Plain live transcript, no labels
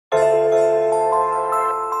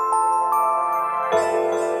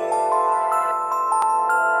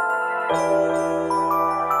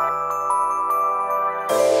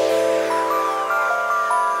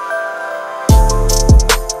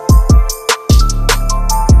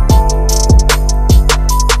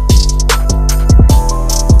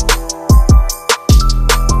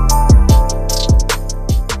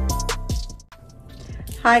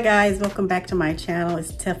Hi guys, welcome back to my channel.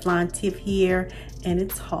 It's Teflon Tiff here, and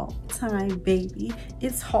it's haul time, baby.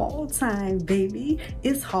 It's haul time, baby.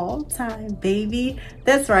 It's haul time, baby.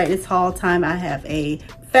 That's right, it's haul time. I have a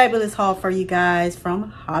fabulous haul for you guys from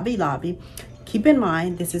Hobby Lobby. Keep in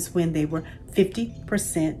mind, this is when they were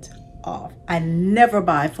 50% off. I never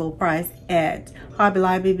buy full price at Hobby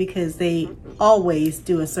Lobby because they always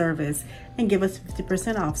do a service and give us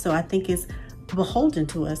 50% off. So I think it's beholden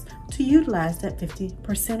to us to utilize that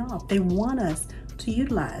 50% off. They want us to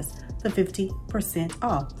utilize the 50%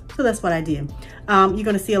 off. So that's what I did. You're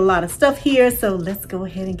gonna see a lot of stuff here, so let's go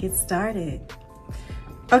ahead and get started.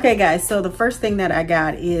 Okay guys, so the first thing that I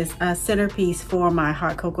got is a centerpiece for my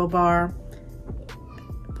hot cocoa bar.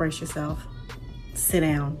 Brace yourself, sit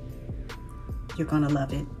down. You're gonna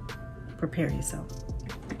love it. Prepare yourself.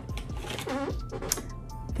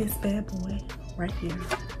 This bad boy right here.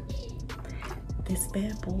 This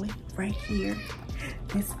bad boy right here.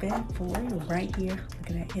 This bad boy right here. Look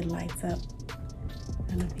at that, it lights up. I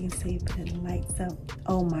don't know if you can see, but it lights up.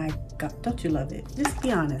 Oh my God, don't you love it? Just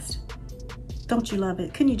be honest. Don't you love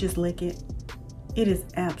it? Can you just lick it? It is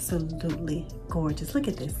absolutely gorgeous. Look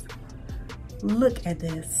at this. Look at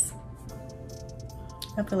this.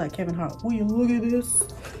 I feel like Kevin Hart. Will you look at this?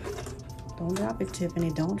 Don't drop it,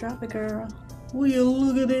 Tiffany. Don't drop it, girl. Will you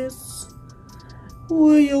look at this?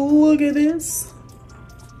 Will you look at this?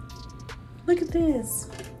 Look at this.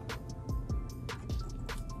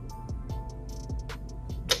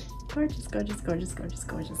 Gorgeous, gorgeous, gorgeous, gorgeous,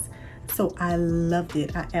 gorgeous. So I loved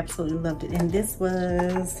it. I absolutely loved it. And this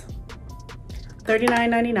was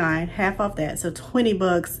 $39.99, half off that. So 20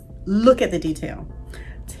 bucks. Look at the detail.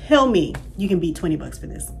 Tell me you can beat 20 bucks for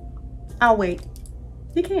this. I'll wait.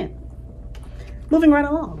 You can't. Moving right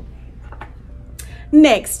along.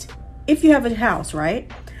 Next, if you have a house,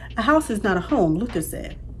 right? A house is not a home, Luther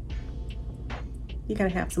said. You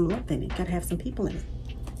gotta have some love in it. You gotta have some people in it.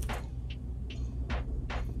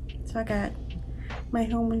 So I got my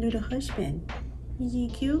home little husband. Is he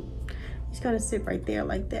cute? He's gonna sit right there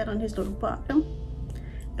like that on his little bottom.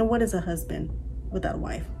 And what is a husband without a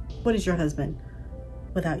wife? What is your husband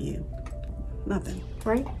without you? Nothing,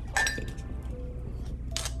 right?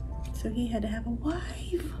 So he had to have a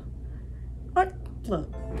wife. What? Look.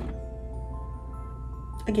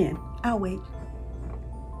 Again, I'll wait.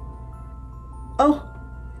 Oh,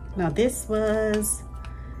 now these were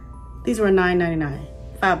 $9.99,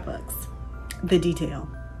 5 bucks. The detail.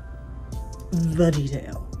 The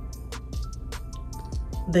detail.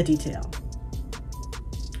 The detail.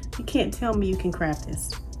 You can't tell me you can craft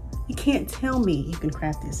this. You can't tell me you can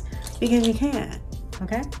craft this because you can't,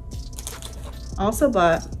 okay? Also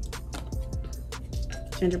bought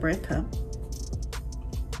gingerbread cup.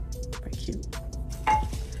 Very cute.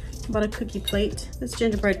 Bought a cookie plate. This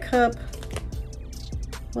gingerbread cup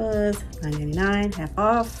was $9.99, half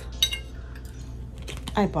off.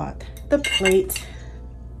 I bought the plate,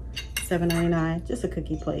 $7.99, just a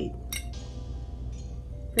cookie plate.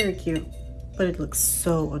 Very cute, but it looks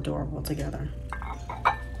so adorable together.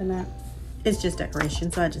 And that, it's just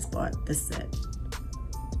decoration, so I just bought this set.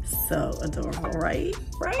 So adorable, right?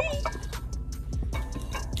 Right?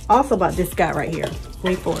 Also bought this guy right here.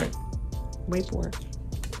 Wait for it. Wait for it.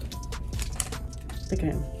 Look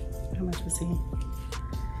at him. How much was he?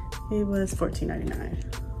 He was $14.99.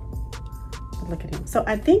 But look at him. So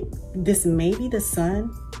I think this may be the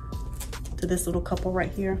son to this little couple right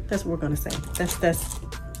here. That's what we're gonna say. That's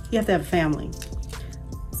you have to have a family.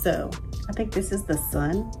 So I think this is the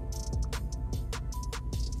son.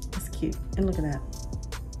 It's cute. And look at that.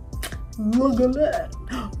 Look at that.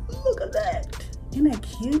 Look at that. Isn't that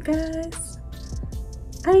cute, guys?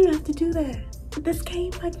 I didn't have to do that. But this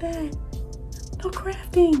came like that. No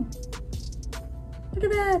crafting. Look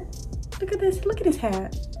at that. Look at this. Look at his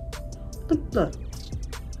hat. Look, look.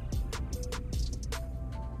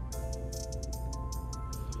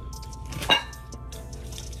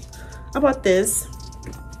 I bought this.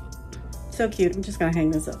 So cute. I'm just gonna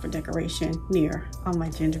hang this up for decoration near all my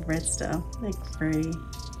gingerbread stuff. Like pretty.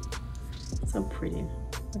 So pretty.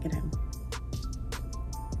 Look at him.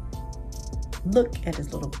 Look at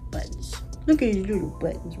his little buttons. Look at his little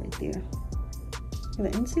buttons right there.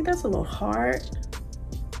 And see, that's a little heart.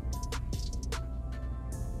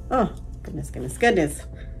 Oh, goodness, goodness, goodness.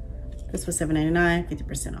 This was $7.99,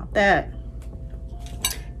 50% off that.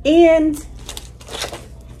 And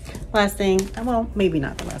last thing, well, maybe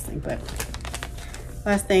not the last thing, but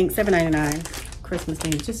last thing, $7.99, Christmas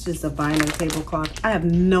thing, just a vinyl tablecloth. I have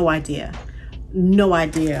no idea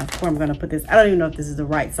where I'm gonna put this. I don't even know if this is the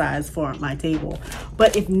right size for my table,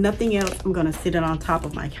 but if nothing else, I'm gonna sit it on top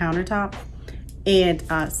of my countertop and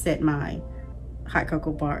set my hot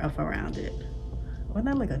cocoa bar up around it. Wouldn't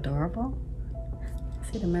that look adorable?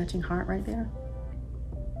 See the matching heart right there?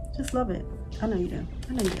 Just love it. I know you do.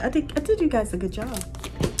 I know you do. I did you guys a good job.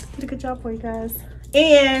 Did a good job for you guys.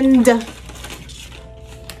 And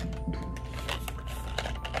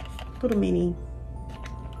little mini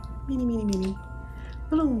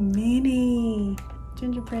little mini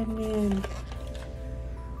gingerbread men.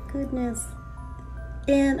 Goodness.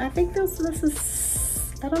 And I think this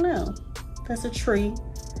is, I don't know, that's a tree.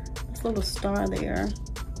 This little star there.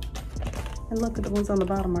 And look at the ones on the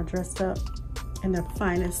bottom are dressed up in their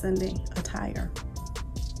finest Sunday attire.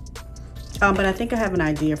 But I think I have an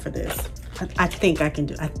idea for this. I think I can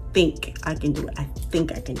do it. I think I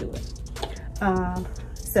can do it.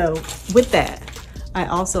 So with that, I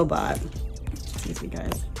also bought, excuse me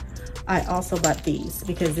guys, I also bought these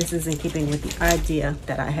because this is in keeping with the idea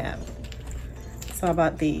that I have. So I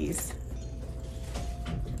bought these.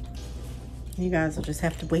 You guys will just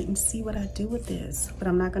have to wait and see what I do with this. But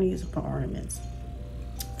I'm not going to use it for ornaments.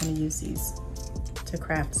 I'm going to use these to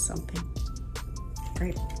craft something.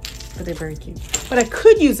 Great. But they're very cute. But I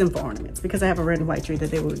could use them for ornaments because I have a red and white tree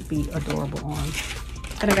that they would be adorable on.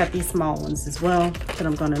 And I got these small ones as well that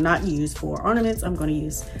I'm going to not use for ornaments. I'm going to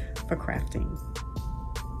use for crafting.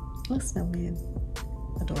 Look, snowman.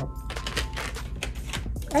 Adorable.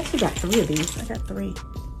 I actually got 3 of these. I got 3.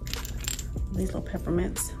 These little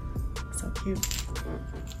peppermints. So cute.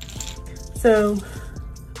 So,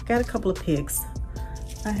 got a couple of picks.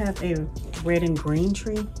 I have a red and green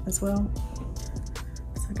tree as well.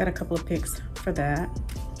 So I got a couple of picks for that.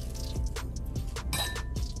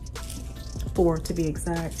 4 to be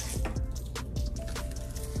exact.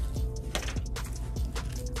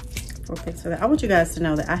 4 picks for that. I want you guys to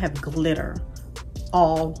know that I have glitter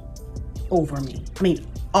all over me. I mean,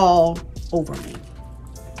 all over me.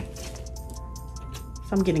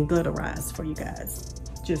 So I'm getting glitterized for you guys.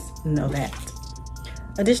 Just know that.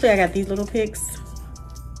 Additionally, I got these little picks.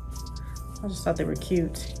 I just thought they were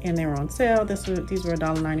cute and they were on sale. These were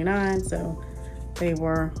 $1.99, so they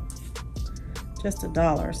were just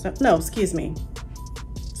 $1. So no, excuse me.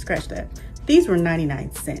 Scratch that. These were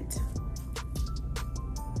 99 cents.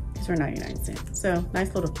 These were 99 cents. So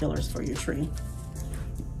nice little fillers for your tree.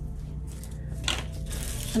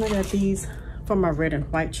 And I got these for my red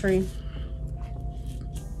and white tree.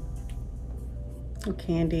 Little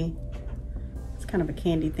candy. It's kind of a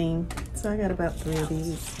candy thing. So I got about 3 of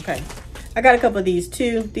these. Okay. I got a couple of these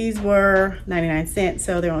too. These were 99 cents,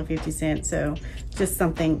 so they're only 50 cents. So just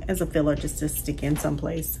something as a filler just to stick in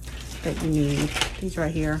someplace that you need. These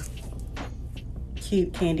right here.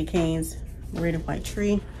 Cute candy canes, red and white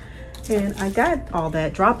tree. And I got all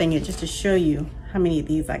that, dropping it just to show you how many of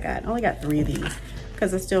these I got. I only got 3 of these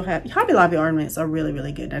because I still have, Hobby Lobby ornaments are really,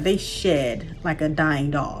 really good. Now they shed like a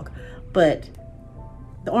dying dog, but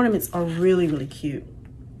the ornaments are really, really cute.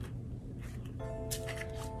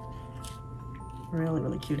 Really,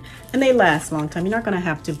 really cute. And they last a long time. You're not going to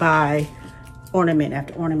have to buy ornament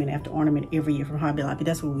after ornament after ornament every year from Hobby Lobby.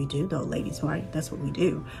 That's what we do though, ladies, right? That's what we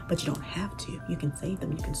do. But you don't have to. You can save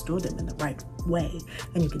them. You can store them in the right way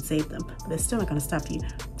and you can save them. But it's still not going to stop you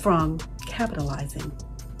from capitalizing,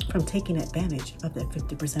 from taking advantage of that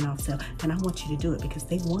 50% off sale. And I want you to do it because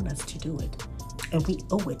they want us to do it. And we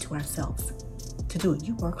owe it to ourselves to do it.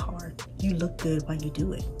 You work hard. You look good while you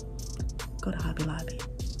do it. Go to Hobby Lobby.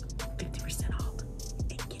 50% off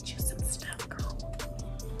and get you some stuff, girl.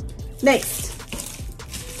 Next,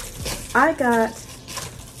 I got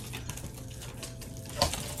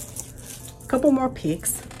a couple more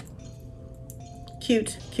picks.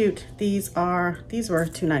 Cute, cute. These were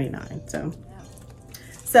 $2.99.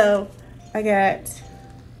 So I got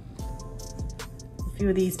a few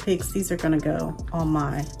of these picks. These are gonna go on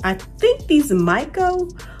my, I think these might go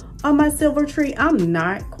on my silver tree. I'm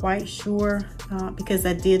not quite sure because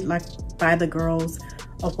I did like buy the girls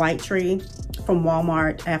a white tree from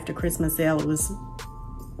Walmart after Christmas sale. It was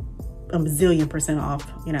a bazillion% off.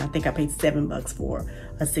 You know, I think I paid $7 for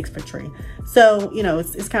a 6-foot tree. So, you know,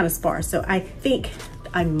 it's kind of sparse. So I think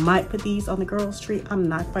I might put these on the girls' tree. I'm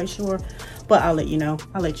not quite sure, but I'll let you know.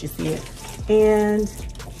 I'll let you see it. And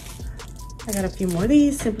I got a few more of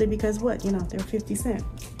these simply because what, you know, they're 50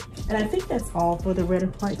 cents. And I think that's all for the red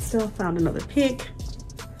and white stuff. Found another pick.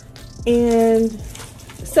 And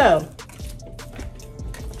so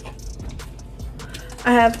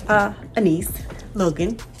I have a niece,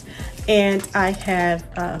 Logan, and I have,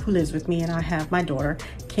 who lives with me, and I have my daughter,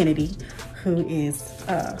 Kennedy, who is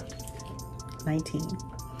 19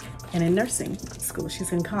 and in nursing school.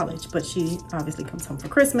 She's in college, but she obviously comes home for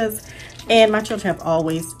Christmas. And my children have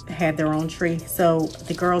always had their own tree. So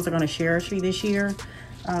the girls are gonna share a tree this year.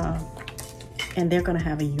 and they're gonna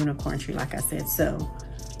have a unicorn tree, like I said. So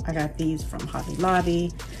I got these from Hobby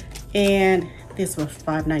Lobby, and this was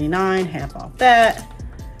 $5.99, half off that.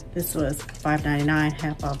 This was $5.99,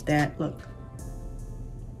 half off that. Look,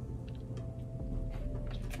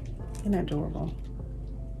 isn't that adorable?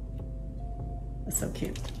 That's so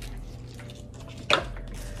cute.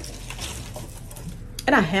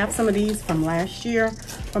 And I have some of these from last year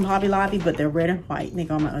from Hobby Lobby, but they're red and white, and they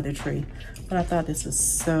go on my other tree. But I thought this was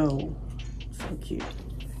so cute.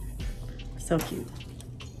 So cute.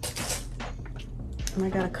 And I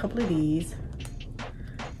got a couple of these.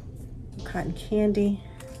 Cotton candy.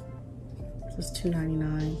 This was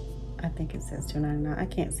 $2.99. I think it says $2.99. I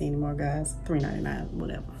can't see anymore, guys. $3.99,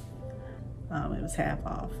 whatever. It was half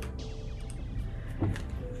off.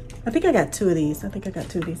 I think I got two of these.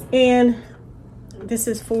 And this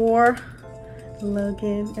is for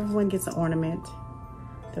Logan. Everyone gets an ornament,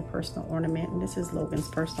 their personal ornament. And this is Logan's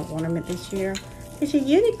personal ornament this year. It's a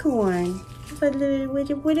unicorn. It's a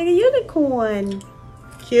little unicorn.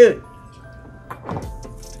 Cute.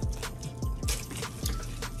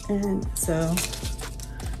 And so,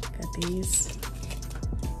 got these.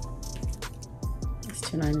 It's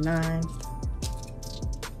 $2.99.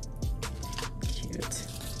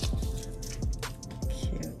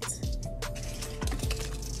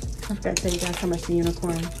 I forgot to tell you guys how much the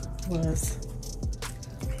unicorn was.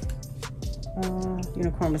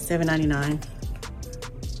 Unicorn was $7.99,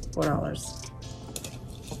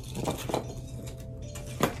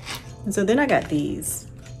 $4. And so then I got these.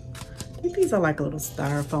 I think these are like a little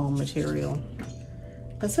styrofoam material.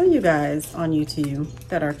 But some of you guys on YouTube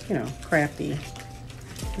that are, you know, crafty,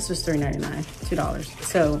 this was $3.99, $2.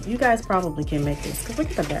 So you guys probably can make this, because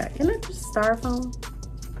look at the back. Isn't it just styrofoam?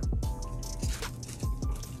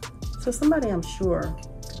 So somebody, I'm sure,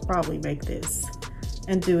 could probably make this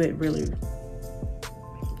and do it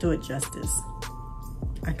justice.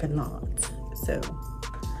 I could not. So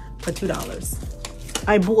for $2,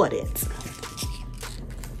 I bought it.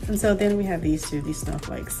 And so then we have these two, these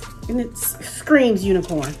snowflakes. And it screams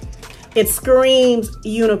unicorn. It screams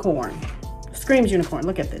unicorn. Screams unicorn.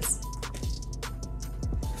 Look at this.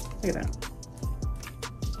 Look at that.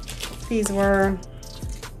 These were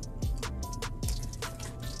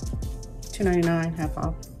 $2.99, half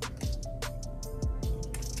off.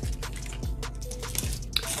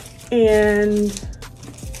 And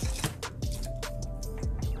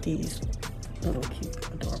these little cute,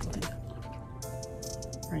 adorable things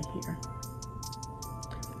right here.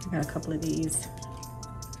 I got a couple of these.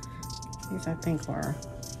 These I think were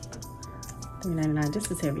 $3.99. This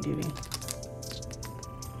is heavy duty.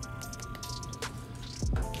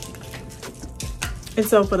 And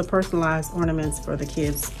so for the personalized ornaments for the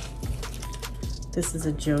kids, this is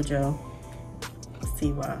a JoJo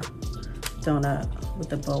Siwa donut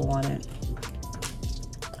with a bow on it.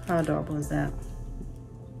 How adorable is that?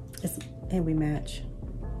 And we match.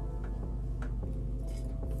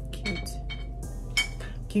 Cute.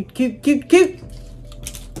 Cute, cute, cute, cute.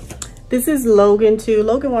 This is Logan too.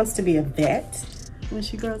 Logan wants to be a vet when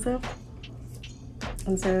she grows up.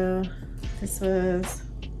 And so this was,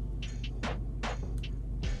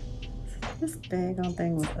 this daggone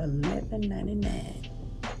thing was $11.99.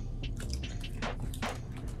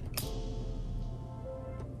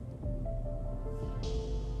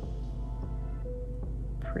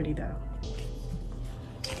 Pretty though.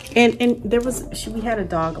 And there was, we had a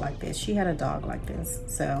dog like this. She had a dog like this,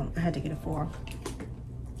 so I had to get it for her.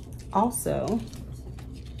 Also,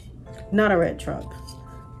 not a red truck,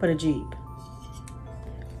 but a Jeep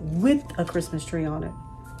with a Christmas tree on it.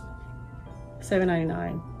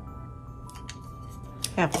 $7.99.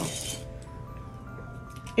 Half off.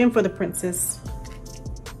 And for the princess,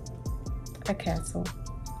 a castle.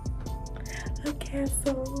 A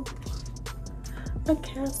castle. A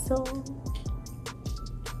castle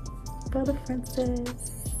for the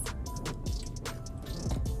princess.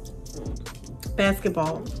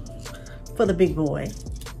 Basketball for the big boy.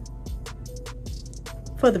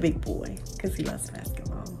 For the big boy, because he loves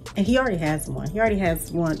basketball. And he already has one. He already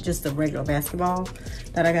has one, just a regular basketball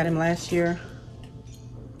that I got him last year.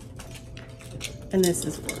 And this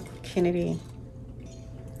is for Kennedy.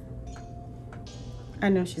 I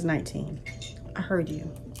know she's 19. I heard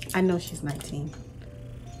you. I know she's 19.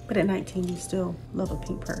 But at 19, you still love a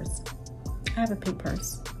pink purse. I have a pink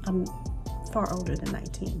purse. I'm far older than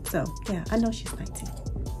 19. So yeah, I know she's 19.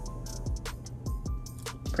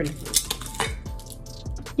 Pretty.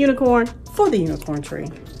 Unicorn for the unicorn tree.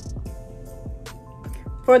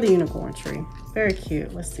 For the unicorn tree. Very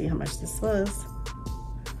cute. Let's see how much this was.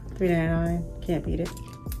 $3.99. Can't beat it.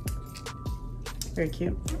 Very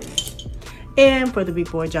cute. And for the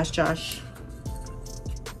big boy, Josh.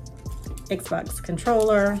 Xbox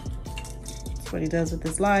controller. That's what he does with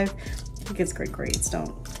his life. He gets great grades,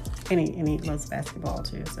 and he loves basketball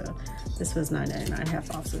too. So this was $9.99, half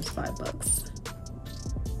off, so it's $5.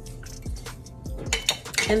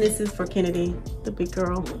 And this is for Kennedy, the big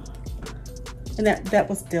girl. And that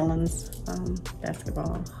was Dylan's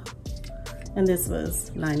basketball. And this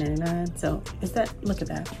was $9.99. So is that, look at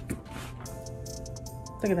that.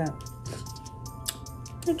 Look at that.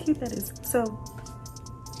 How cute that is. So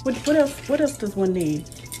what else does one need?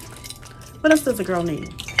 What else does a girl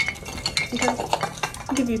need? Okay,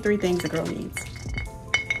 I'll give you 3 things a girl needs.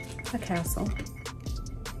 A castle.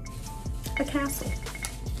 A castle.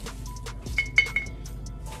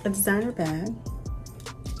 A designer bag.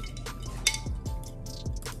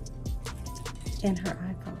 And her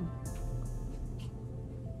iPhone.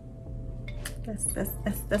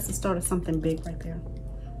 That's the start of something big right there.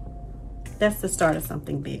 That's the start of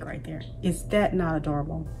something big right there. Is that not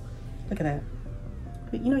adorable? Look at that.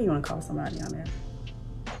 You know you want to call somebody on there.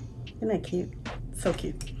 Isn't that cute? So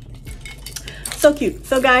cute. So cute.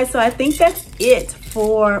 So guys, so I think that's it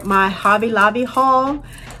for my Hobby Lobby haul.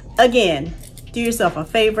 Again, do yourself a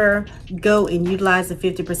favor. Go and utilize the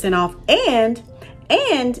 50% off. And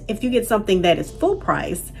if you get something that is full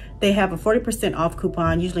price, they have a 40% off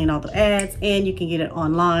coupon, usually in all the ads, and you can get it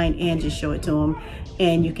online and just show it to them.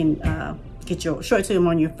 And you can show it to them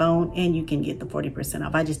on your phone, and you can get the 40%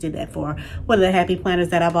 off. I just did that for one of the happy planners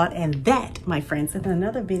that I bought, and that, my friends, is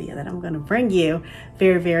another video that I'm going to bring you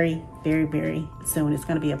very, very, very, very soon. It's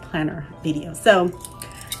going to be a planner video. So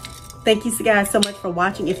thank you guys so much for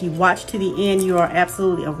watching. If you watched to the end, you are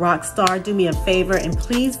absolutely a rock star. Do me a favor and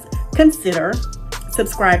please consider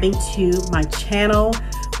subscribing to my channel.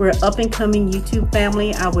 We're an up and coming YouTube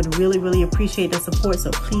family. I would really, really appreciate the support. So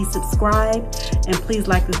please subscribe and please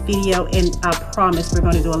like this video. And I promise we're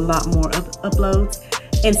going to do a lot more uploads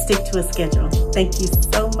and stick to a schedule. Thank you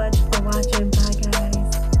so much for watching.